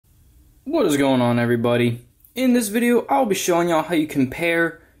What is going on, everybody? In this video, I'll be showing y'all how you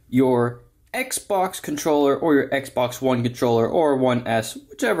compare your Xbox controller or your Xbox One controller or One S,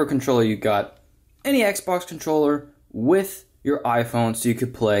 whichever controller you got, any Xbox controller with your iPhone so you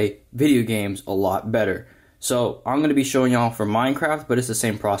could play video games a lot better. So I'm going to be showing y'all for Minecraft, but it's the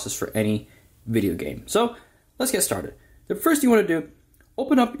same process for any video game. So let's get started. The first thing you want to do,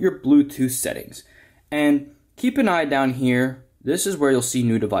 open up your Bluetooth settings and keep an eye down here. This is where you'll see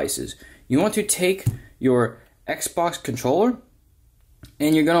new devices. You want to take your Xbox controller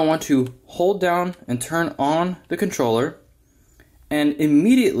and you're going to want to hold down and turn on the controller, and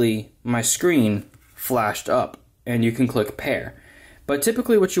immediately my screen flashed up and you can click pair. But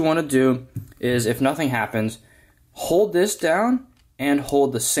typically what you want to do is, if nothing happens, hold this down and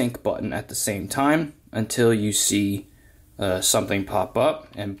hold the sync button at the same time until you see something pop up,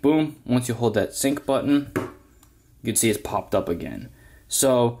 and boom, once you hold that sync button, you can see it's popped up again.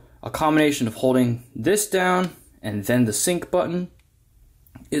 So a combination of holding this down and then the sync button,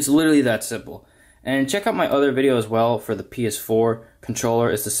 it's literally that simple. And check out my other video as well for the PS4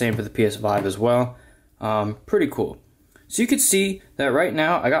 controller. It's the same for the PS5 as well. Pretty cool. So you can see that right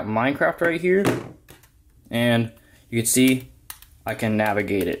now I got Minecraft right here, and you can see I can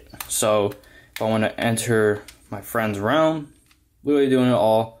navigate it. So if I want to enter my friend's realm, literally doing it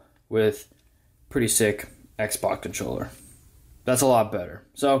all with pretty sick Xbox controller. That's a lot better.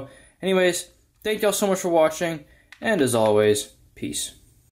 So anyways, thank y'all so much for watching, and as always, peace.